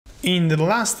In the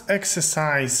last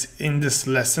exercise in this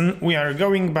lesson, we are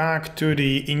going back to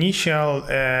the initial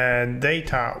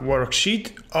data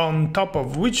worksheet, on top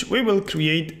of which we will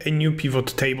create a new pivot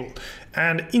table.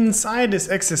 And inside this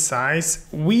exercise,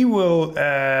 we will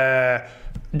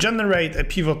generate a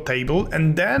pivot table,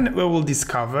 and then we will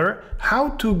discover how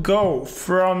to go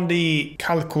from the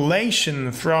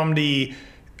calculation, from the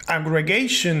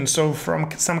aggregation, so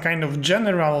from some kind of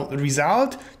general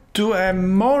result, to a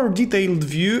more detailed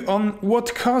view on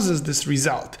what causes this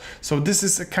result. So this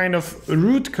is a kind of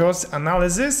root cause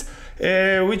analysis,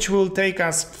 which will take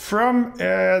us from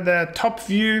the top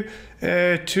view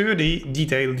to the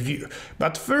detailed view.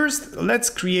 But first, let's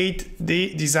create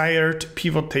the desired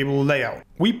pivot table layout.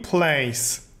 We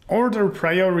place order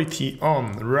priority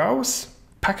on rows,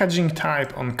 packaging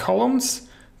type on columns,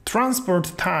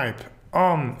 transport type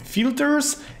on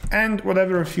filters, and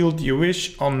whatever field you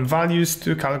wish on values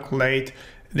to calculate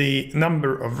the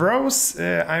number of rows.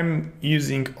 I'm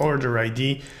using order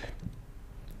ID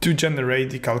to generate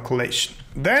the calculation.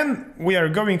 Then we are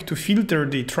going to filter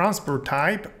the transport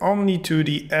type only to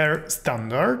the air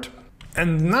standard.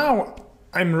 And now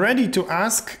I'm ready to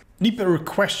ask deeper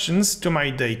questions to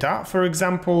my data. For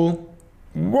example,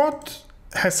 what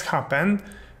has happened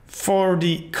for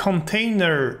the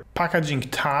container packaging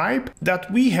type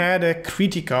that we had a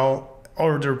critical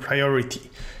order priority?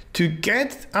 To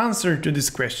get answer to this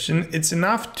question, it's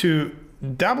enough to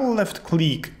double left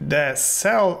click the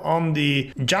cell on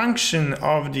the junction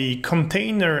of the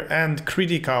container and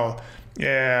critical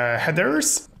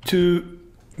headers to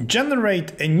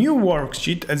generate a new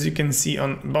worksheet, as you can see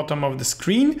on bottom of the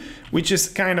screen, which is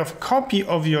kind of copy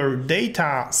of your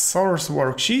data source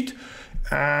worksheet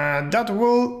that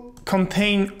will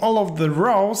contain all of the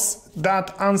rows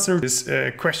that answer this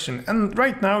question. And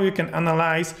right now you can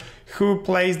analyze who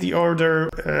placed the order,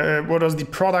 what was the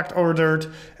product ordered,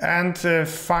 and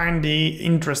find the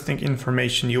interesting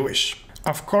information you wish.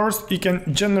 Of course, you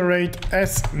can generate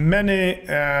as many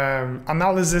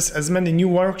analysis, as many new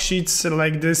worksheets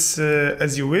like this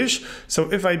as you wish. So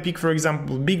if I pick, for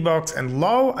example, big box and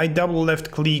low, I double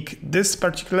left click this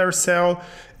particular cell.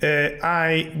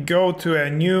 I go to a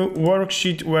new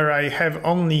worksheet where I have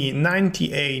only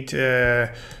 98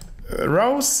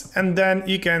 rows, and then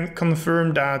you can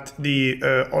confirm that the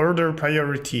order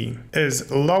priority is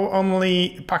low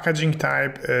only, packaging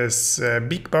type is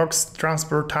big box,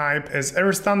 transport type is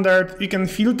air standard. You can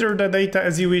filter the data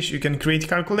as you wish, you can create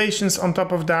calculations on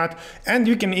top of that, and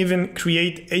you can even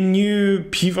create a new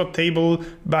pivot table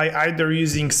by either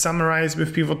using summarize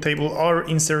with pivot table or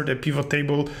insert a pivot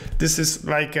table. This is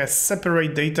like a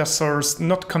separate data source,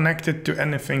 not connected to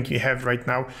anything you have right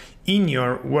now in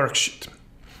your worksheet.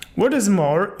 What is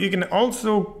more, you can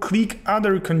also click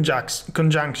other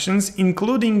conjunctions,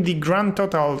 including the grand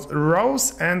total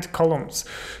rows and columns.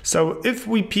 So if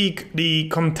we pick the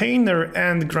container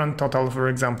and grand total, for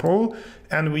example,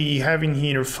 and we have in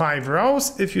here 5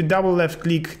 rows, if you double left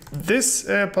click this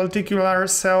particular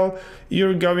cell,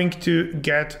 you're going to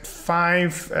get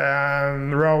 5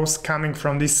 rows coming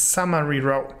from this summary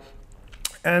row.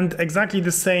 And exactly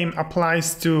the same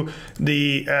applies to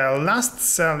the last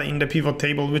cell in the pivot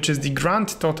table, which is the grand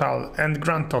total and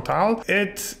grand total.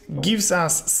 It gives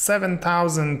us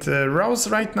 7,000 rows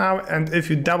right now, and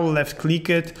if you double left click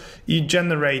it, you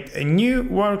generate a new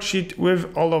worksheet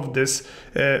with all of these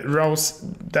rows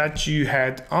that you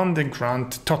had on the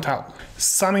grand total.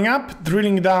 Summing up,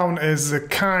 drilling down is a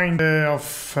kind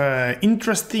of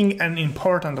interesting and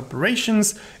important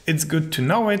operations. It's good to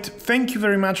know it. Thank you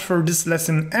very much for this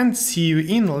lesson, and see you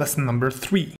in lesson number 3.